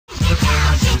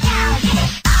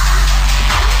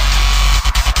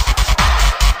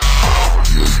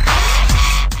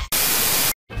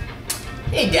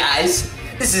guys,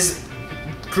 this is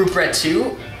Group Brett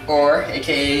 2, or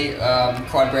aka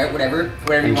Quad Brett, whatever you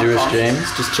want to Jewish call me.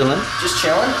 James, just chilling. Just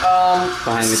chilling.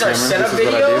 Behind this the is camera, our setup this is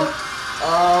video. what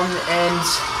I And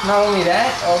not only that,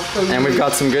 I'll show you. And we've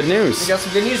got some good news. We got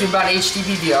some good news. We bought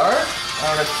HDpvr. I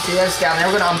don't know if you see that. It's down there.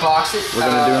 We're gonna unbox it. We're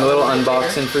gonna do a little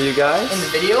unboxing for you guys. In the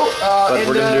video. But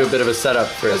we're gonna do a bit of a setup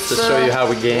first to show you how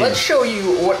we game. Let's show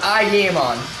you what I game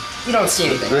on. You don't see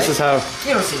anything. This right? is how.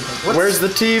 You don't see anything. Where's the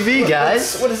TV,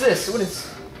 guys? What is this? What is?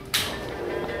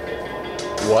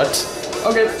 What?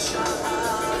 Okay.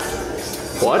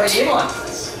 What? What I game on?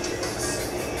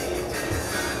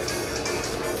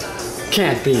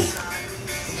 Can't be.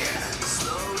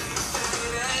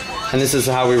 And this is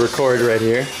how we record right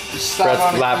here.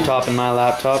 Brett's laptop and my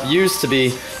laptop. Used to be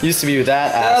with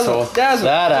that asshole.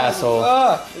 That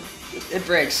asshole. It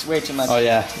breaks way too much. Oh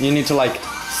yeah, you need to like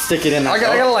stick it in. I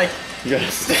gotta like. You gotta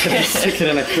stick it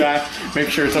in a crack. Make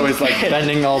sure it's always like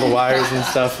bending all the wires and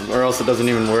stuff, or else it doesn't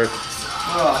even work.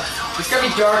 It's gonna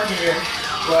be dark in here,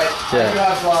 but I do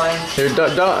have blinds. Here,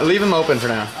 don't leave them open for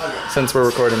now, since we're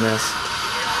recording this.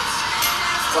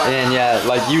 And yeah,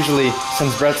 like usually,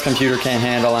 since Brett's computer can't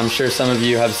handle, I'm sure some of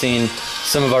you have seen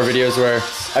some of our videos where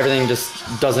everything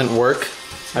just doesn't work.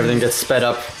 Everything gets sped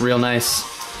up real nice,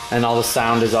 and all the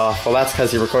sound is off. Well, that's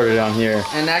because he recorded it on here.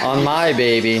 And on my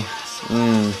baby.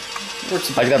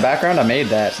 Like that background, I made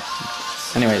that.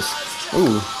 Anyways,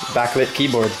 ooh, backlit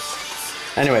keyboard.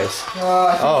 Anyways,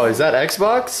 oh, is that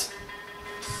Xbox?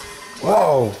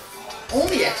 Whoa.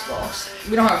 Only Xbox.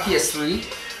 We don't have PS3.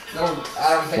 No, I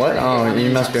don't think. What? Oh, you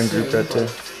must be on Group Brett too.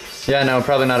 Yeah, no,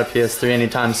 probably not a PS3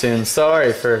 anytime soon.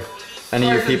 Sorry for any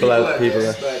of you people out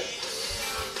there.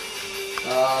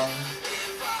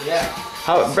 Yeah.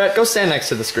 How, Brett, go stand next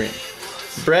to the screen.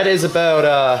 Brett is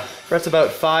about Brett's about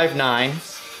 5'9".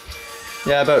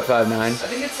 Yeah, about 5'9". I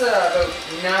think it's about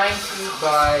 9 feet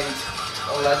by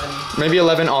 11. Maybe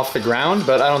 11 off the ground,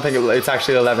 but I don't think it's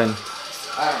actually 11.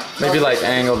 I don't know. Maybe like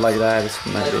angled like that. It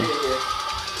might be.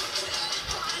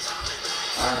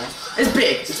 It's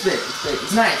big. It's big. It's big.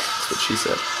 It's nice. That's what she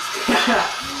said.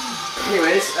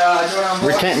 Anyways, do you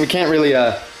want to we can't really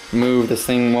move. This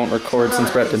thing won't record since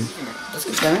Brett did. Let's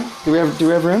get going. Do we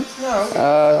have room?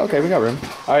 No. Okay, we got room.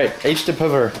 All right,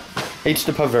 HDpvr.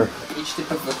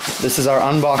 This is our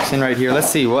unboxing right here. Let's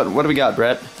see what do we got,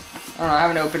 Brett? I don't know. I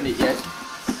haven't opened it yet.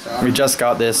 So We just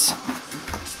got this.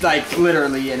 like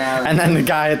literally an hour. And then the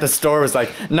guy at the store was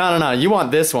like, no, you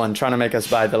want this one, trying to make us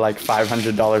buy the like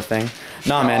 $500 thing.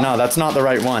 No, man, no, that's not the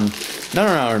right one.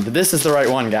 No, this is the right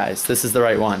one, guys. This is the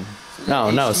right one.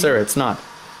 No, sir, it's not.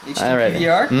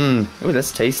 HDpvr? Ooh,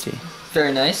 that's tasty.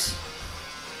 Very nice.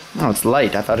 Oh, it's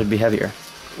light. I thought it'd be heavier.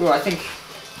 Ooh, I think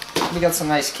we got some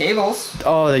nice cables.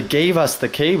 Oh, they gave us the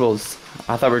cables.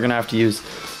 I thought we were gonna have to use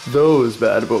those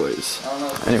bad boys. I don't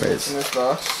know. Anyways. In this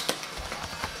box.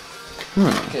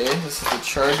 Okay, this is the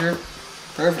charger.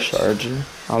 Perfect. Charger.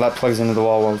 Oh, that plugs into the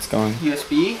wall while it's going.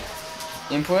 USB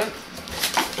input.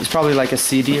 There's probably like a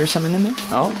CD or something in there.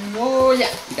 Oh. Oh yeah,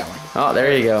 we got one. Oh,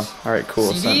 there you go. All right,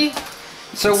 cool. CD.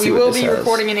 So we will be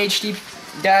recording in HD,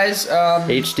 guys.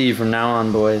 HD from now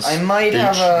on, boys. I might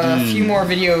have a few more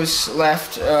videos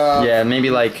left. Yeah, maybe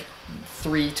like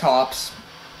 3 tops,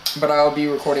 but I'll be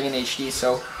recording in HD.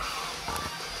 So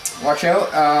watch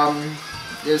out.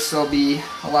 This will be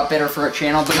a lot better for our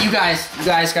channel. But you guys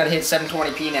got to hit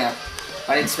 720p now.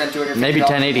 I didn't spend $250. Maybe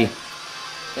 1080.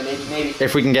 1080 maybe.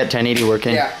 If we can get 1080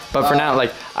 working. Yeah. But for now,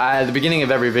 like at the beginning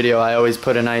of every video, I always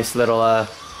put a nice little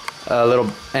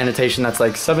annotation that's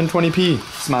like 720p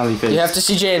smiley face. You have to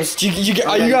see James. Are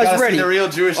you you guys ready? See the real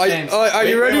Jewish James. Are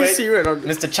you ready to see it?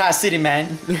 Mr. Cha City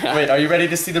man. Wait, are you ready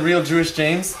to see the real Jewish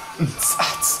James? He's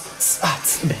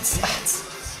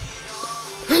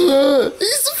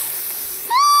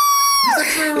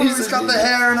got the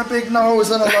hair and a big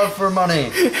nose and a love for money.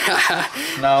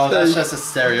 No, that's just a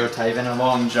stereotype and a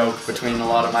long joke between a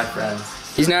lot of my friends.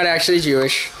 He's not actually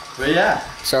Jewish. But yeah.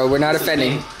 So we're not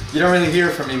offending. You don't really hear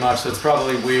from me much, so it's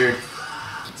probably weird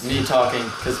me talking,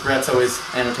 because Brett's always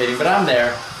annotating, but I'm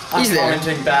there. I'm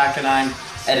commenting back and I'm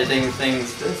editing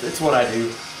things. It's what I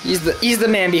do. He's the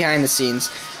man behind the scenes.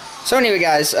 So anyway,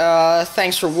 guys,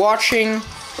 thanks for watching.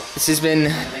 This has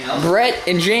been Brett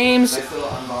and James. Nice little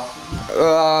unboxing.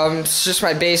 It's just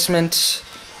my basement.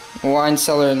 Wine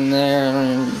cellar in there.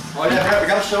 Oh yeah, Brett, we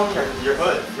gotta show him your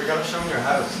hood. We gotta show him your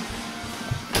house.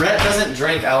 Brett doesn't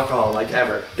drink alcohol, like,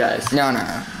 ever, guys. No.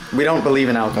 We don't believe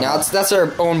in alcohol. No, that's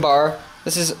our own bar.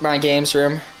 This is my games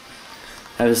room.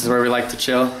 And this is where we like to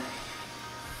chill.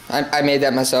 I made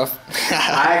that myself.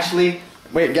 I actually...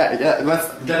 Wait,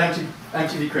 let's get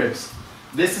MTV Cribs.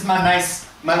 This is my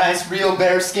nice real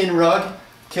bearskin rug.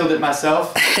 killed it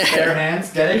myself. Bare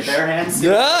hands, get it? Bare hands.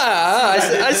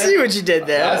 I see what you did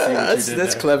there. I see what you did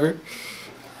That's there. clever.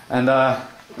 And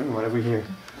what have we here?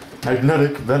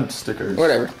 Magnetic vent stickers.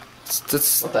 Whatever.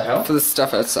 What the hell? For the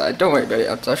stuff outside. Don't worry about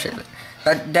it. I'll show you.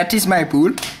 That is my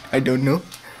pool. I don't know.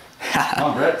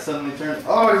 Oh, Brett suddenly turned.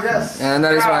 Oh, yes. And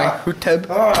that is my hoot tub.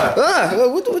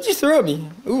 What'd you throw at me?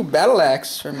 Ooh, battle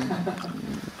axe from.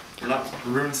 We're not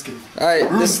RuneScape. Alright,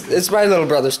 it's my little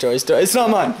brother's toy. It's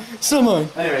not mine. It's not mine.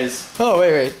 Anyways. Oh,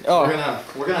 wait. Oh.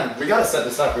 We gotta set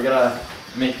this up. We gotta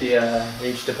make the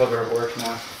HDpvr work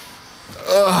now.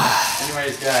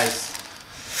 Anyways, guys.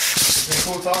 It's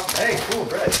been cool talk. Hey, cool,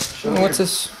 Brett. What's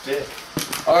this? Dick.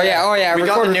 Oh yeah. We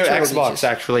got the new Turtle Xbox Beaches.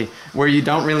 actually, where you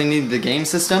don't really need the game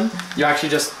system. You actually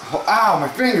just ow, my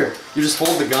finger. You just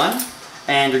hold the gun,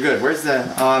 and you're good. Where's the?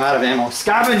 Oh, I'm out of ammo.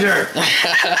 Scavenger.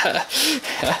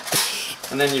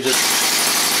 And then you just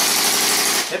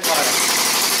hit fire.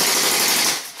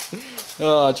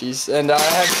 Oh jeez, and I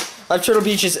have Turtle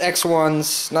Beaches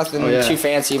X1s. Nothing too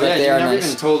fancy, but they are you never nice.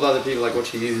 even told other people like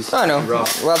what you use. I know. Well,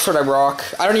 Well, that's what I rock.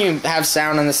 I don't even have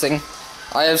sound on this thing.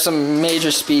 I have some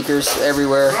major speakers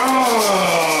everywhere.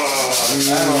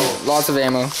 Lots of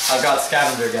ammo. I've got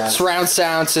scavenger guys. Surround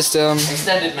sound system.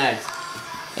 Extended mag.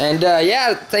 And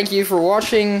yeah, thank you for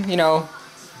watching. You know,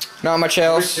 not much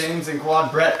else. James and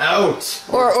Quad Brett out.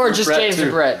 Or just Brett James too.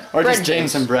 and Brett. Or Brett just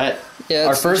James and Brett. Yeah,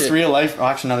 our it's first legit. real life. Oh,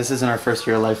 actually, no, this isn't our first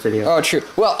real life video. Oh, true.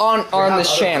 Well, on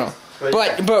this channel.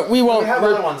 But we won't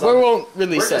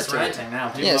release that. We're just ranting now.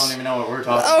 People Yes. don't even know what we're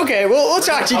talking about. Okay, well we'll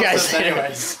talk to you guys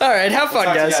Anyways. All right, have fun,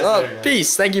 talk to you guys. guys later, guys.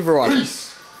 Peace. Thank you for watching.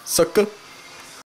 Peace. Sucker.